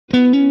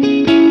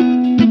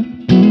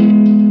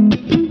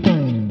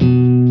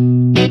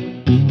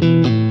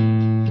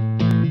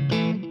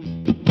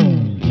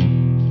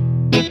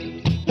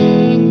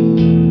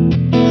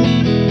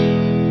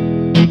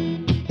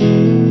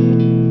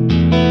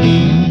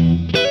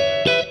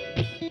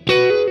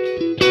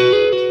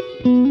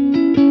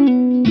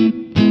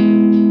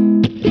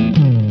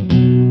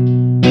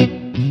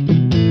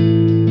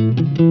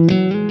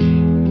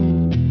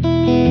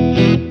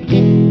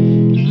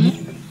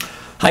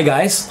Hi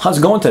guys, how's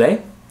it going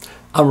today?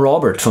 I'm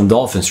Robert from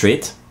Dolphin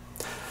Street.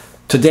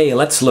 Today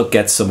let's look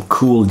at some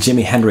cool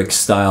Jimi Hendrix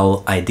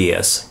style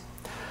ideas.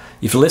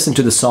 If you listen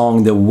to the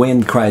song The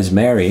Wind Cries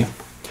Mary,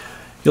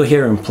 you'll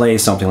hear him play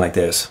something like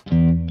this.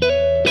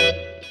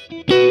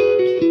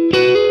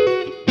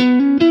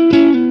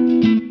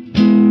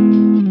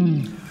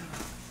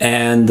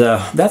 And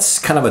that's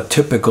kind of a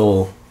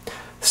typical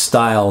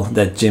style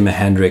that Jimi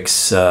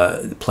Hendrix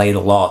played a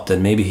lot,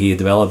 and maybe he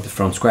developed it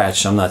from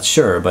scratch, I'm not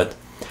sure, but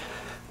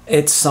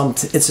it's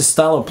a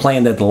style of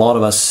playing that a lot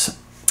of us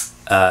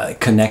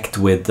connect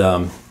with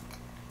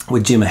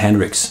Jimi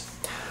Hendrix.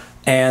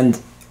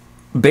 And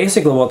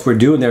basically what we're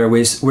doing there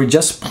is we're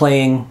just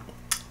playing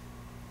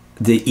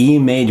the E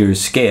major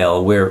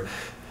scale, where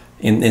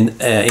in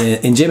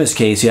Jimi's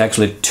case he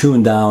actually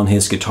tuned down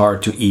his guitar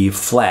to E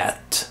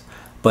flat.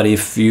 But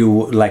if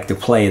you like to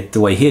play it the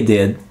way he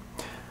did,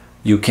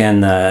 you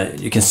can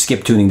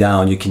skip tuning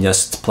down. You can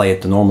just play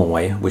it the normal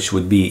way, which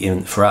would be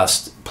for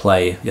us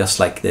play just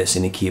like this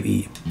in the key of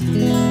E.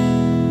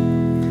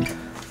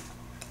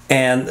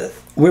 And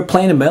we're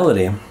playing a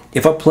melody.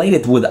 If I played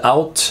it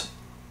without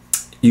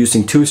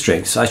using two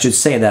strings, I should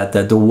say that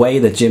the way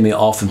that Jimi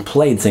often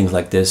played things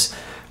like this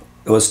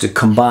was to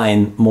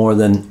combine more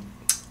than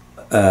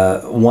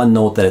one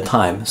note at a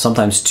time,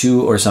 sometimes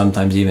two or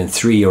sometimes even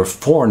 3 or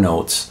 4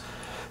 notes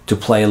to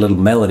play a little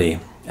melody.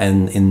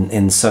 And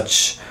in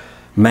such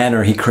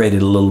manner he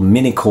created little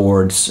mini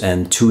chords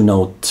and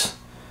 2-note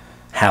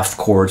half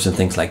chords and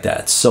things like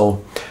that.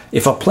 So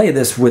if I play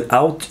this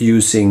without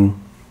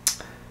using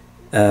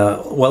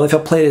if I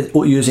played it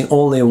using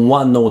only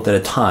one note at a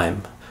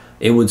time,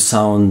 it would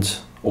sound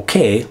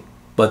okay,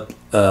 but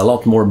a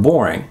lot more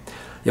boring.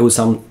 It would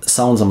sound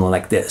something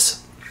like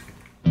this.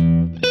 I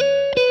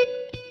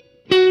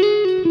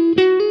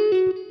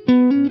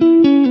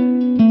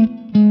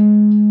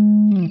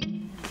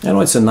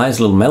know it's a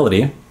nice little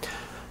melody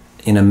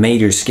in a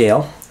major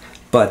scale,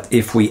 but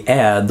if we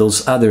add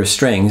those other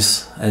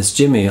strings, as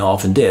Jimi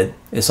often did,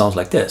 it sounds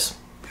like this.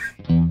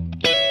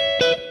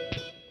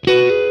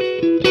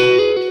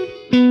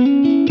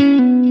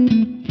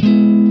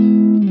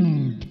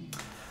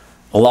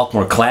 A lot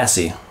more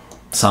classy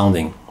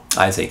sounding,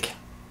 I think.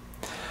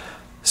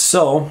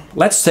 So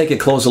let's take a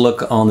closer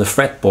look on the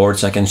fretboard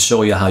so I can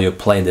show you how you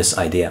play this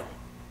idea.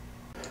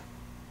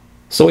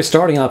 So we're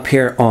starting up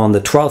here on the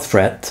 12th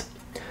fret,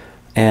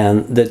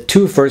 and the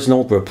 2 first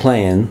notes we're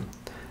playing,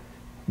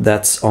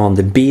 that's on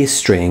the B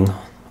string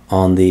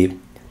on the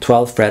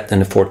 12th fret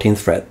and the 14th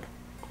fret.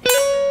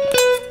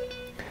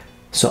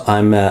 So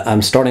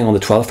I'm starting on the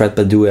 12th fret,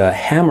 but do a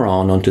hammer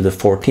on onto the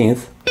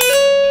 14th,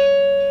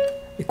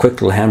 a quick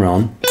little hammer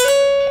on.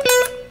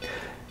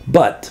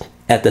 But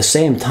at the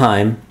same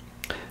time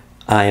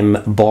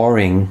I'm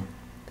barring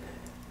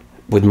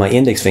with my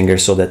index finger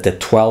so that the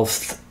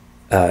 12th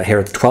here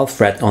at the 12th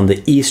fret on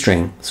the E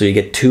string, so you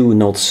get 2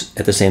 notes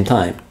at the same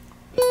time.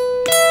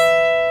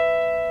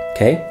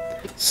 Okay,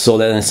 so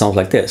then it sounds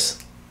like this.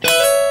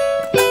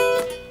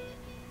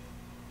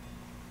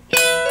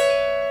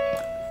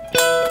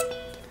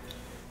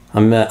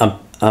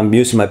 I'm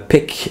using my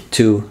pick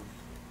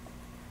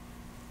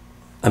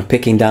I'm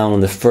picking down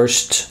on the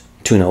first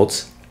 2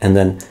 notes, and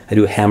then I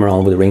do a hammer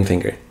on with the ring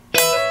finger,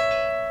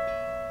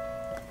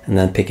 and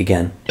then pick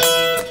again.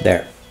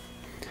 There.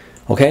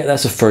 Okay,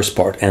 that's the first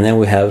part, and then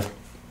we have,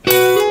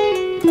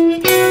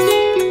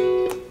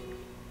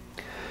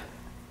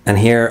 and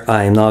here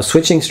I am now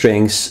switching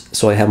strings,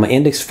 so I have my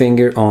index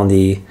finger on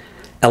the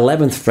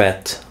 11th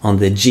fret on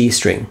the G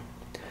string.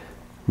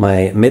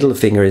 My middle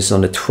finger is on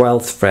the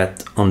 12th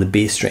fret on the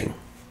B string.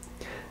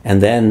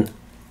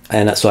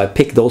 So I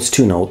pick those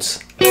 2 notes,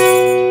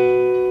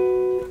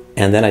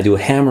 and then I do a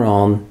hammer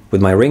on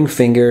with my ring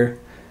finger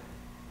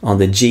on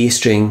the G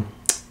string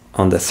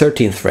on the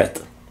 13th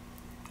fret,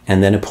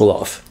 and then I pull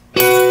off.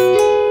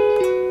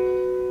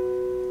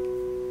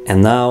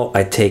 And now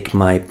I take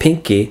my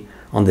pinky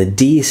on the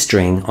D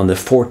string on the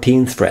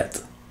 14th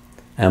fret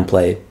and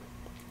play.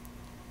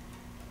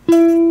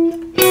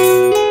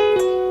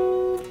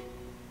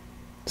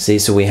 See,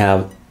 so we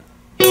have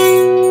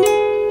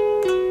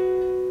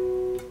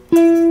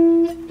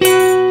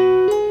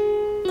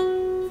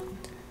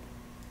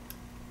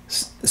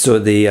so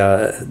the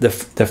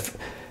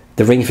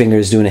ring finger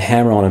is doing a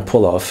hammer on and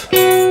pull off,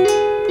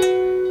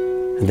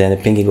 and then the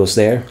pinky goes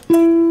there,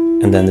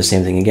 and then the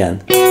same thing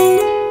again.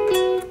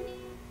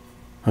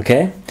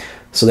 Okay,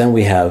 so then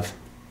we have,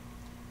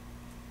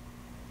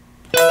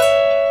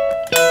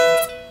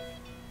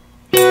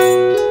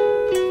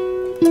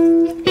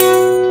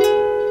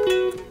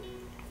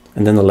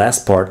 and then the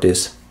last part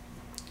is,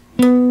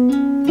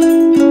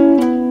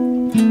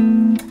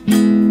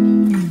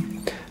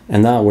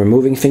 and now we're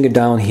moving finger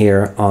down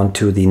here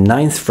onto the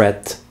 9th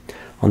fret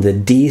on the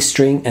D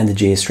string and the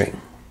G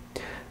string,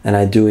 and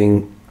I'm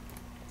doing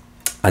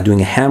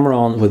a hammer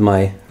on with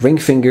my ring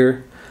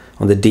finger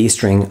on the D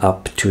string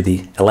up to the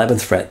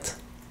 11th fret.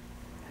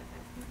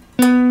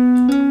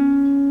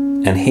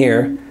 And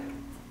here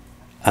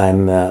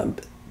I'm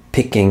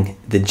picking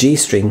the G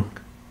string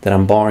that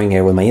I'm barring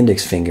here with my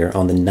index finger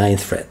on the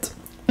 9th fret.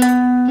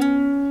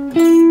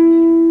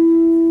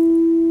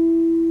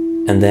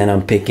 And then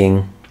I'm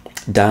picking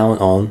down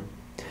on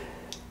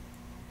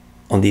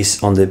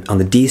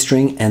the D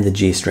string and the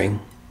G string.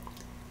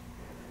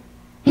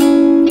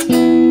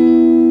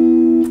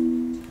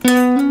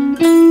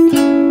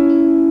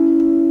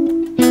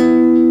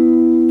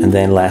 And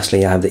then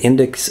lastly, I have the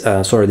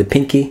the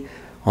pinky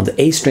on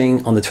the A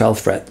string on the 12th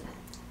fret.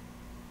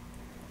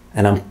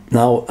 And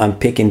I'm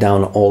picking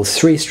down all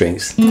 3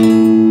 strings.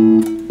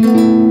 And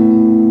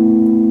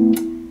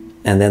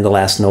then the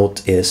last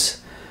note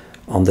is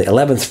on the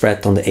 11th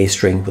fret on the A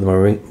string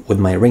with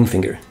my ring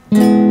finger.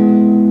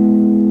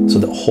 So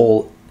the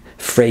whole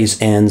phrase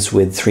ends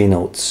with 3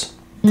 notes.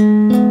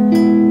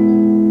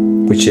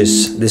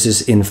 This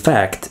is in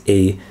fact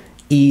a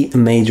E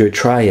major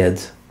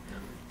triad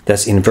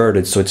that's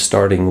inverted, so it's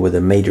starting with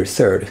a major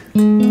 3rd.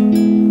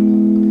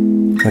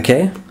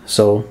 Okay,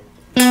 so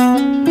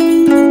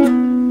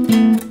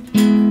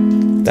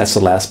that's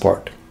the last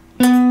part.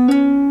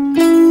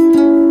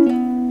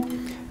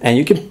 And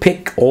you can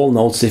pick all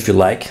notes if you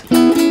like,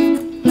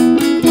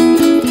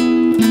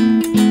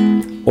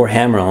 or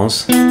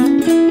hammer-ons.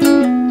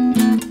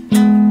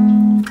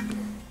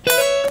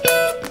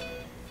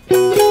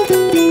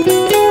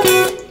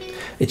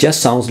 It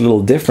just sounds a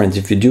little different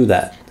if you do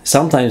that.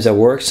 Sometimes it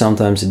works,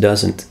 sometimes it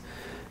doesn't.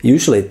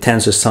 Usually it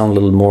tends to sound a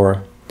little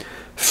more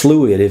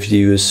fluid if you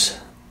use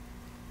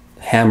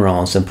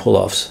hammer-ons and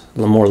pull-offs, a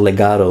little more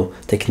legato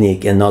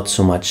technique and not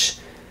so much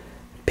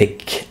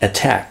pick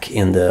attack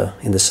in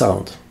the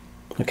sound.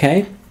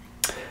 Okay?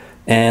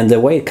 And the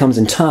way it comes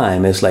in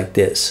time is like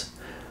this.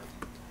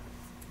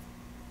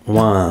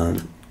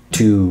 1,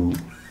 2,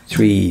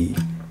 3,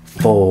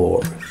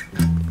 4.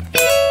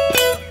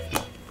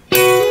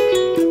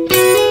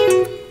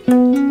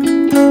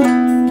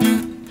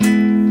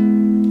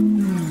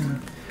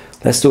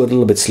 Let's do it a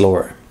little bit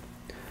slower.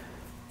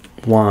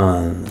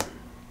 1,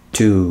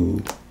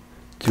 2,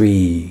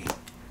 3,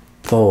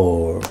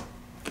 4.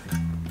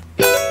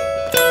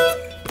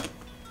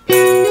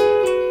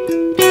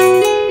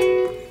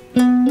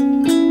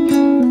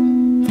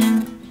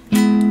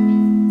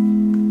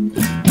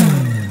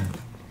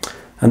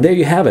 And there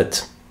you have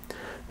it.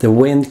 The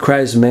Wind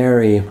Cries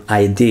Mary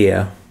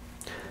idea.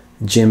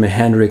 Jimi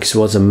Hendrix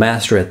was a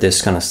master at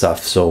this kind of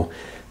stuff, so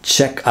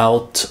check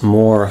out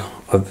more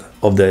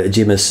of the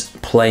Jimi's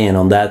playing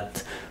on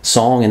that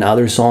song and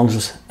other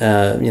songs.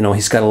 You know,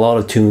 he's got a lot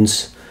of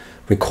tunes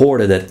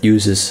recorded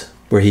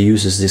where he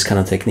uses this kind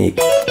of technique.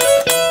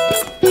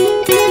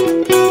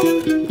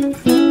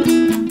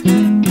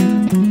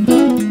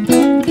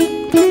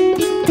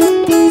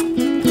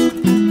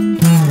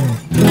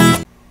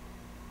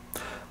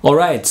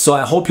 Alright, so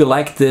I hope you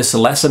liked this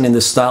lesson in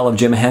the style of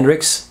Jimi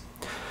Hendrix.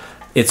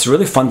 It's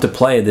really fun to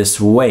play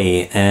this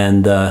way,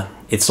 and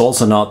it's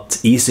also not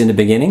easy in the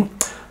beginning.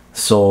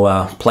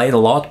 So play it a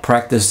lot,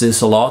 practice this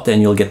a lot, and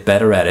you'll get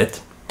better at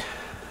it.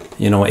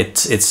 You know,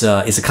 it's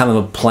a kind of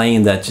a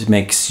playing that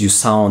makes you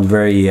sound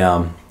very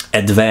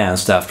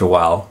advanced after a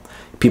while.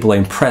 People are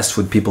impressed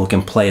with people who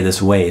can play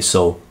this way.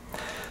 So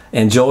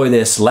enjoy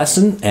this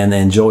lesson and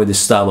enjoy this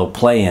style of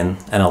playing,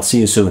 and I'll see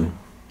you soon.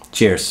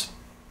 Cheers.